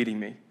 He's leading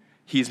me.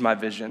 He's my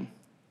vision.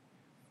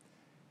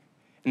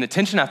 And the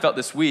tension I felt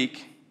this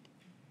week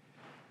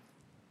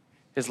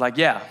is like,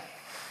 yeah,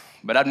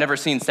 but I've never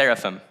seen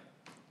seraphim,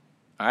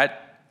 all right?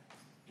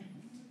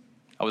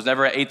 I was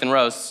never at 8th and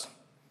Rose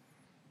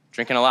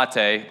drinking a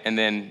latte, and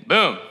then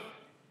boom,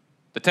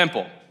 the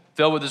temple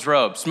filled with his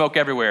robe, smoke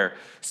everywhere,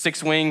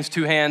 6 wings,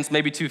 2 hands,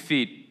 maybe 2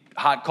 feet,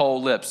 hot,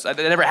 cold lips. That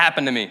never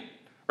happened to me,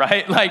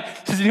 right?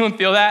 Like, does anyone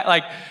feel that?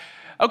 Like,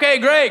 okay,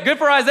 great, good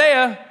for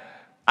Isaiah.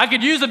 I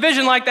could use a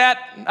vision like that.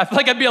 I feel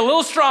like I'd be a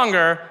little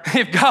stronger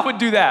if God would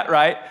do that,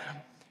 right?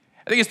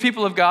 I think as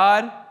people of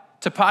God,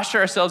 to posture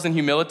ourselves in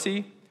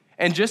humility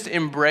and just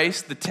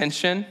embrace the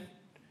tension.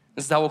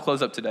 This is how we'll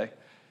close up today.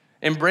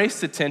 Embrace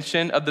the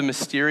tension of the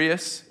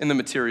mysterious and the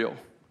material.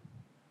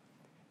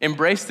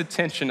 Embrace the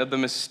tension of the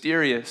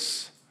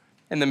mysterious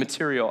and the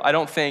material. I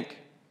don't think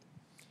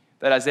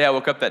that Isaiah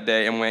woke up that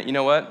day and went, you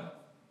know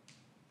what?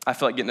 I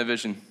feel like getting a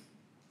vision.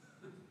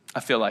 I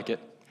feel like it.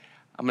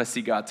 I'm going to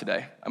see God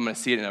today. I'm going to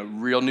see it in a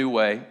real new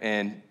way,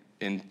 and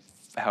in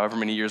however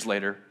many years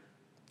later,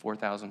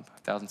 4,000,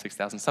 5,000,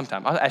 6,000,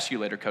 sometime. I'll ask you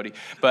later, Cody.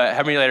 But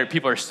how many later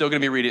people are still going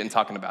to be reading it and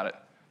talking about it?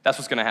 That's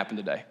what's going to happen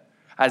today.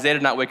 Isaiah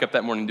did not wake up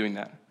that morning doing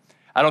that.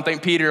 I don't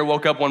think Peter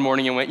woke up one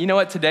morning and went, you know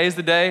what, today's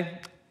the day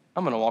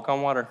I'm going to walk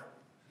on water.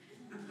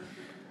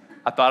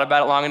 I thought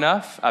about it long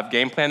enough. I've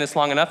game planned this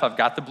long enough. I've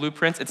got the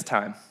blueprints. It's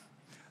time.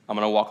 I'm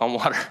going to walk on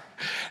water.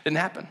 Didn't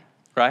happen,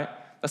 right?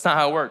 That's not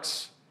how it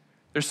works.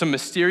 There's some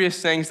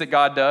mysterious things that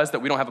God does that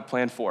we don't have a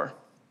plan for,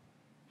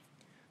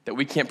 that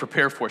we can't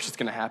prepare for. It's just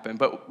going to happen.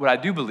 But what I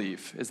do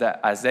believe is that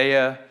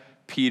Isaiah,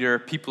 Peter,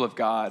 people of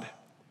God,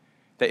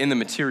 that in the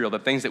material, the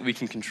things that we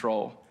can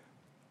control,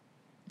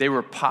 they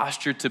were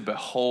postured to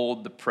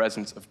behold the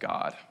presence of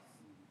God.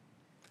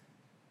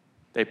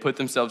 They put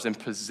themselves in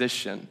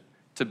position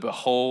to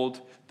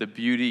behold the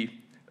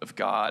beauty of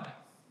God.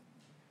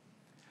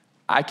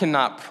 I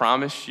cannot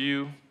promise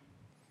you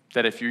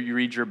that if you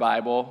read your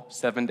Bible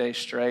 7 days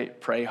straight,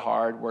 pray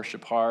hard,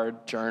 worship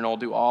hard, journal,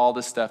 do all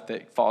the stuff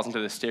that falls into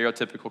the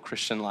stereotypical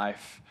Christian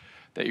life,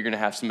 that you're going to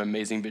have some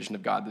amazing vision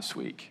of God this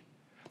week.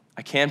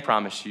 I can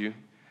promise you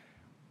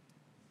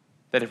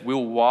that if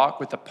we'll walk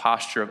with a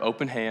posture of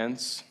open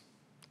hands,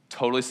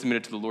 totally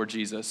submitted to the Lord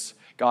Jesus,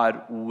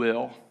 God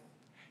will,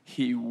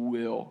 he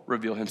will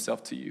reveal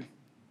himself to you.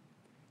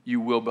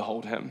 You will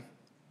behold him.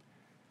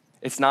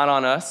 It's not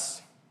on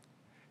us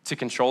to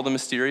control the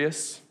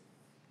mysterious,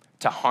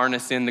 to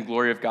harness in the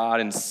glory of God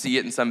and see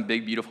it in some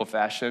big, beautiful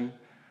fashion.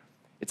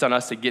 It's on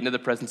us to get into the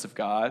presence of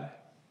God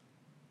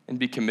and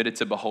be committed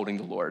to beholding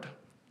the Lord. And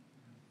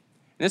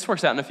this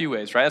works out in a few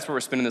ways, right? That's what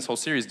we're spending this whole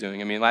series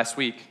doing. I mean, last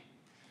week,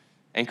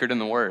 anchored in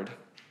the Word.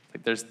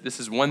 Like this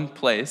is one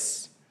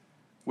place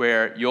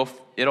where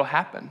it'll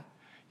happen.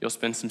 You'll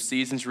spend some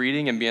seasons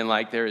reading and being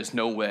like, there is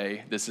no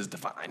way this is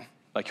divine.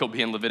 Like you'll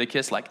be in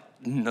Leviticus like,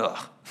 no,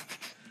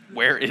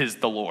 where is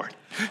the Lord?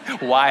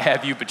 Why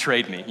have you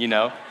betrayed me, you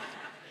know?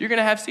 You're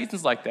gonna have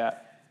seasons like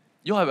that.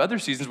 You'll have other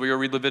seasons where you'll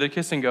read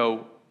Leviticus and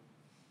go,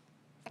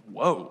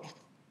 whoa,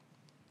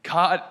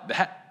 God,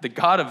 the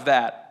God of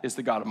that is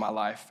the God of my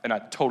life, and I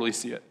totally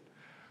see it.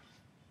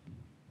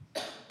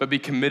 But be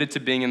committed to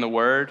being in the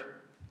Word.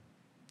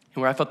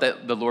 And where I felt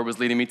that the Lord was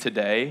leading me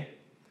today,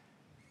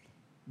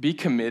 be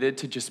committed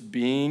to just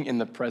being in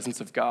the presence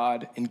of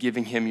God and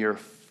giving him your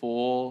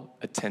full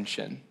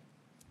attention.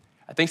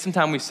 I think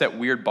sometimes we set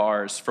weird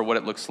bars for what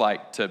it looks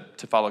like to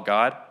follow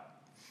God.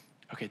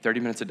 Okay, 30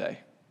 minutes a day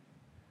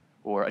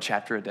or a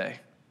chapter a day.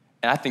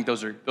 And I think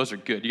those are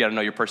good. You gotta know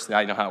your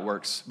personality, know how it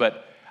works.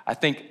 But I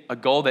think a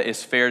goal that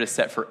is fair to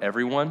set for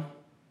everyone,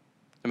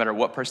 no matter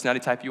what personality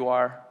type you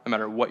are, no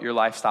matter what your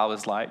lifestyle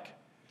is like,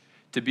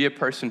 to be a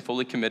person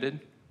fully committed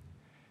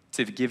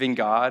to giving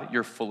God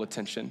your full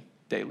attention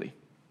daily,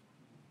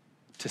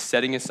 to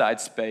setting aside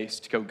space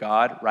to go,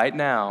 God, right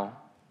now,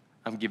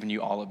 I'm giving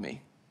you all of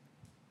me.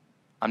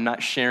 I'm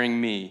not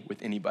sharing me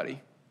with anybody.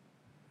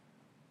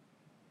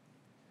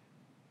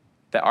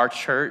 That our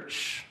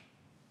church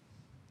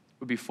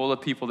would be full of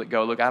people that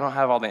go, look, I don't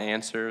have all the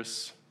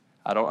answers.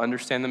 I don't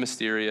understand the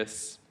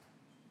mysterious,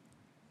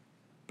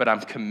 but I'm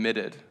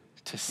committed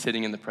to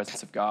sitting in the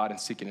presence of God and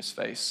seeking his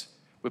face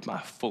with my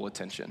full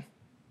attention.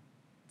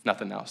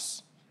 Nothing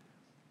else.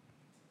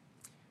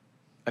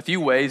 A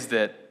few ways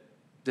that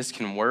this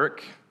can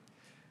work.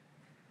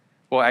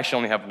 Well, I actually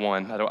only have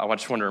one. I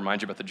just want to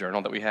remind you about the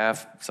journal that we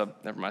have. So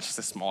never mind, it's just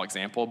a small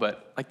example,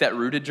 but like that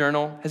Rooted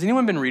journal. Has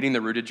anyone been reading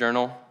the Rooted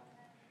journal?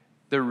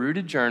 The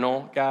Rooted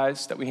journal,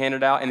 guys, that we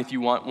handed out, and if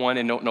you want one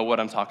and don't know what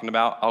I'm talking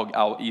about,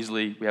 I'll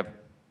easily, we have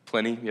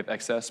plenty, we have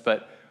excess,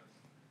 but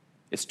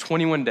it's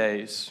 21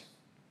 days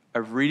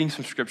of reading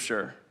some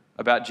scripture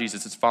about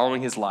Jesus. It's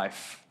following his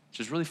life,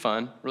 which is really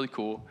fun, really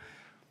cool,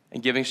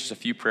 and giving us just a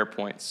few prayer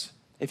points.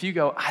 If you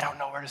go, I don't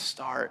know where to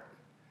start.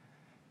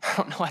 I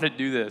don't know how to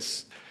do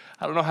this.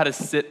 I don't know how to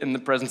sit in the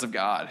presence of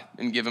God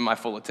and give him my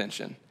full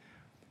attention.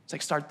 It's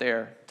like, start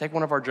there. Take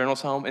one of our journals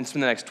home and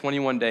spend the next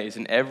 21 days,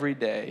 and every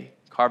day,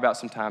 carve out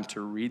some time to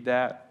read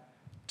that,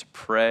 to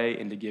pray,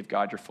 and to give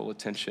God your full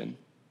attention.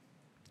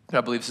 And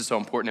I believe this is so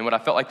important. And what I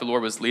felt like the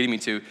Lord was leading me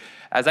to,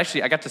 I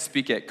got to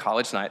speak at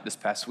college night this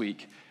past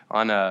week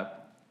on a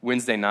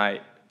Wednesday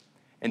night.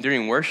 And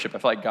during worship, I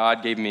felt like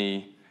God gave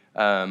me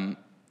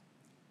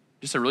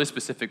just a really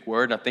specific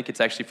word, and I think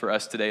it's actually for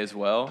us today as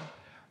well.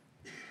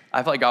 I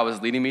felt like God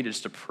was leading me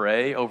just to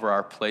pray over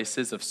our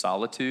places of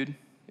solitude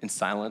and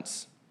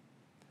silence.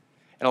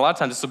 And a lot of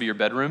times this will be your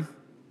bedroom.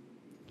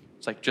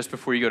 It's like just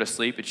before you go to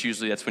sleep,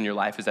 that's when your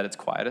life is at its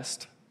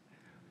quietest.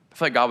 I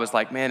feel like God was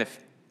like, man,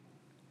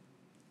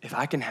 if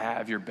I can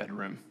have your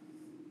bedroom,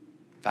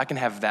 if I can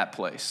have that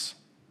place,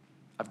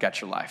 I've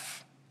got your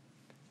life.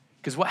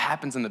 Because what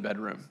happens in the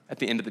bedroom at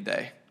the end of the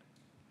day?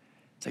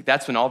 It's like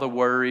that's when all the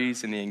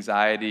worries and the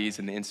anxieties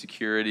and the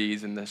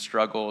insecurities and the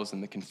struggles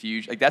and the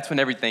confusion, like that's when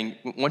everything,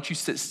 once you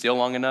sit still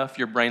long enough,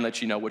 your brain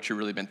lets you know what you've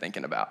really been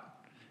thinking about,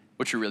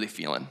 what you're really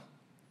feeling.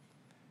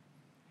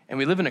 And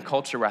we live in a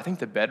culture where I think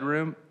the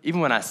bedroom, even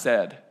when I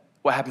said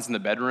what happens in the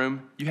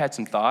bedroom, you had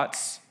some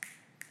thoughts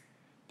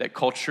that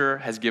culture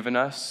has given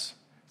us.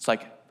 It's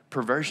like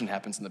perversion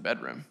happens in the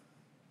bedroom.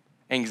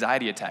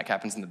 Anxiety attack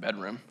happens in the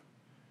bedroom.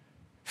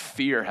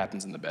 Fear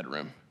happens in the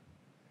bedroom.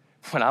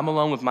 When I'm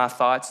alone with my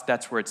thoughts,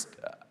 that's where it's.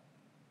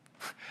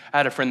 I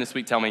had a friend this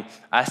week tell me,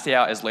 I stay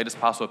out as late as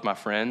possible with my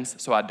friends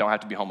so I don't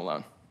have to be home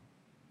alone.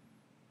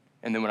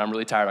 And then when I'm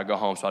really tired, I go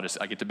home, so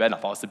I get to bed and I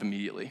fall asleep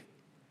immediately.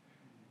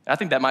 And I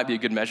think that might be a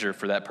good measure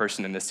for that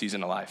person in this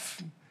season of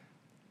life.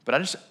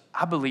 But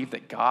I believe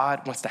that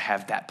God wants to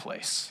have that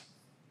place.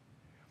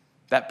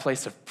 that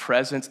place of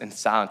presence and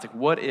silence. Like,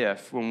 what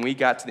if when we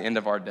got to the end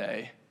of our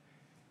day,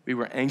 we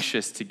were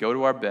anxious to go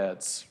to our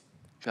beds,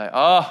 be like,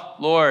 oh,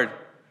 Lord,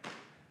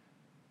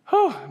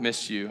 I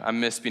miss you. I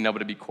miss being able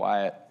to be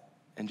quiet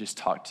and just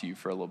talk to you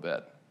for a little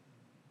bit.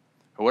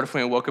 Or what if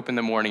we woke up in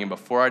the morning and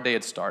before our day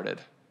had started,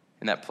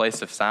 in that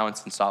place of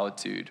silence and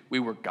solitude, we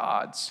were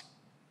gods.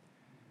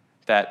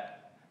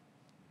 That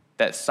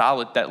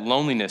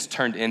loneliness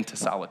turned into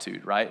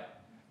solitude, right?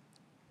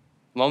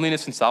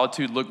 Loneliness and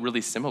solitude look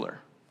really similar.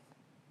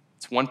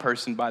 It's one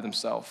person by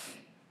themselves.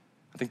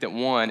 I think that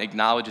one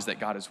acknowledges that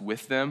God is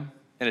with them,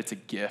 and it's a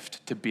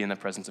gift to be in the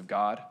presence of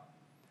God.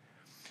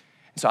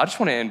 And so I just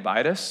want to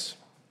invite us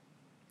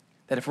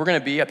that if we're going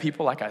to be a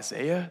people like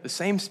Isaiah, the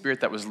same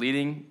Spirit that was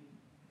leading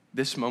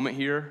this moment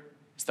here,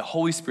 it's the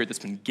Holy Spirit that's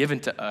been given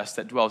to us,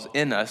 that dwells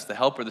in us, the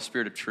helper, the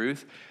Spirit of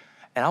truth.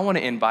 And I want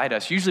to invite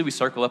us. Usually we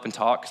circle up and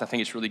talk because I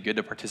think it's really good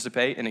to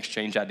participate and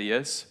exchange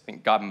ideas. I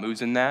think God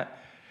moves in that.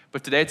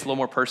 But today it's a little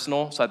more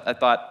personal, so I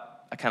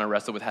thought I kind of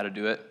wrestled with how to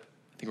do it.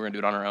 I think we're going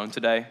to do it on our own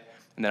today,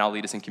 and then I'll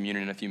lead us in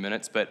communion in a few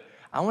minutes. But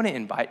I want to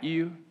invite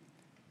you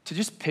to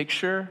just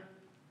picture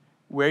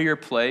where your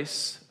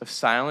place of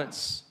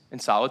silence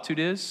and solitude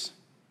is,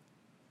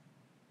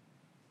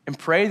 and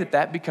pray that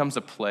that becomes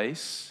a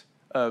place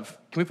of,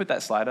 can we put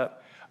that slide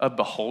up, of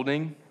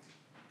beholding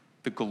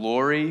the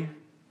glory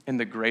and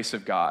the grace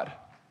of God.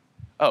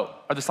 Oh,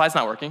 are the slides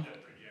not working?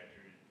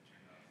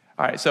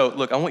 All right, so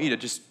look, I want you to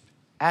just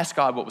ask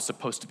God what was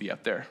supposed to be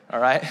up there, all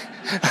right?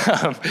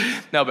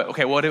 No, but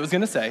okay, what it was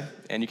gonna say,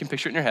 and you can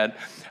picture it in your head,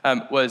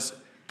 was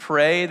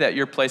pray that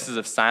your places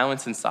of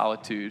silence and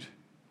solitude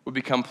would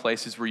become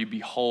places where you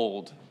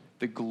behold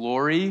the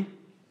glory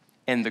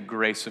and the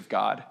grace of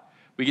God.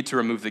 We get to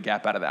remove the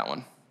gap out of that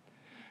one.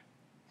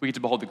 We get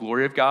to behold the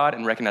glory of God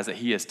and recognize that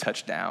he has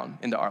touched down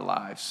into our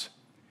lives.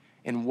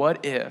 And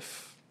what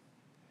if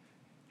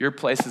your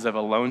places of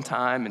alone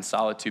time and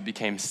solitude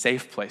became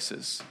safe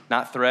places,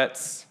 not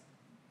threats,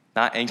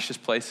 not anxious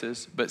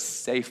places, but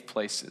safe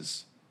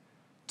places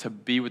to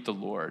be with the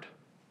Lord,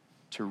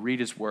 to read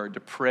his word, to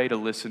pray, to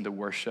listen, to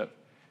worship.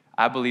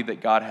 I believe that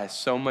God has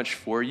so much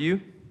for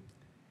you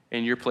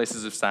in your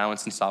places of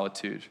silence and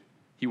solitude.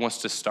 He wants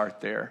to start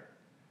there.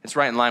 It's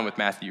right in line with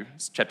Matthew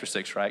chapter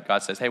 6, right?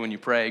 God says, hey, when you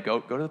pray, go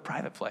to the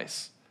private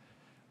place.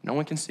 No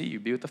one can see you.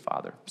 Be with the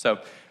Father. So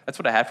that's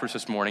what I had for us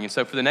this morning. And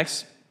so for the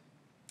next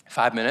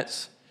 5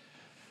 minutes,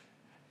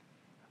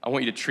 I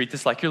want you to treat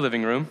this like your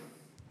living room.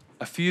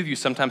 A few of you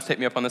sometimes take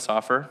me up on this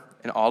offer,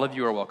 and all of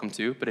you are welcome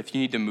to. But if you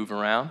need to move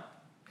around,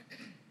 you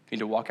need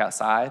to walk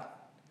outside,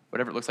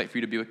 whatever it looks like for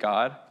you to be with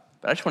God.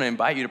 But I just want to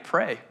invite you to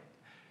pray.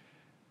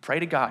 Pray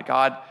to God.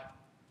 God,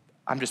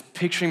 I'm just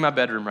picturing my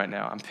bedroom right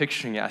now. I'm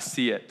picturing it. I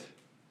see it.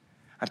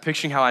 I'm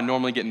picturing how I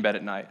normally get in bed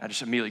at night. I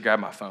just immediately grab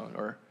my phone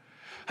or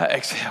I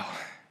exhale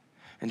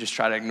and just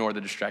try to ignore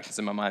the distractions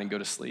in my mind and go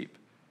to sleep.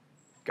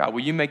 God,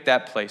 will you make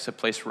that place a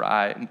place where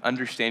I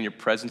understand your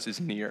presence is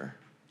near?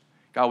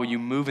 God, will you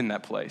move in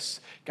that place?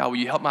 God, will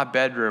you help my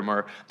bedroom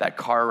or that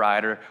car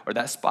ride or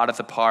that spot at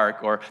the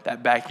park or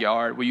that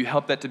backyard? Will you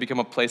help that to become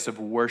a place of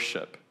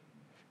worship?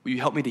 Will you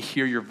help me to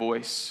hear your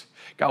voice?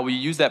 God, will you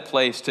use that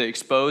place to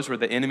expose where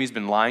the enemy's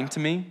been lying to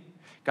me?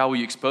 God, will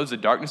you expose the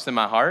darkness in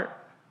my heart?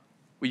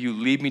 Will you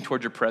lead me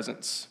toward your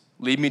presence?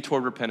 Lead me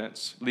toward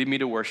repentance. Lead me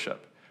to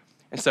worship.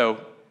 And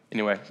so,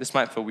 anyway, this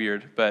might feel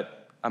weird,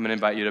 but I'm going to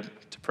invite you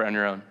to pray on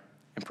your own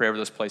and pray over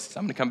those places.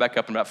 I'm going to come back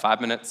up in about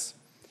 5 minutes.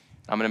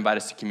 I'm going to invite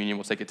us to communion.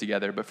 We'll take it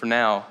together. But for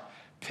now,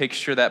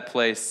 picture that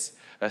place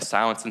of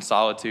silence and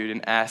solitude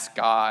and ask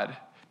God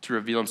to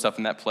reveal himself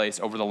in that place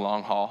over the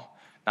long haul.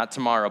 Not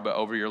tomorrow, but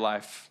over your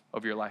life,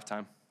 over your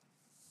lifetime.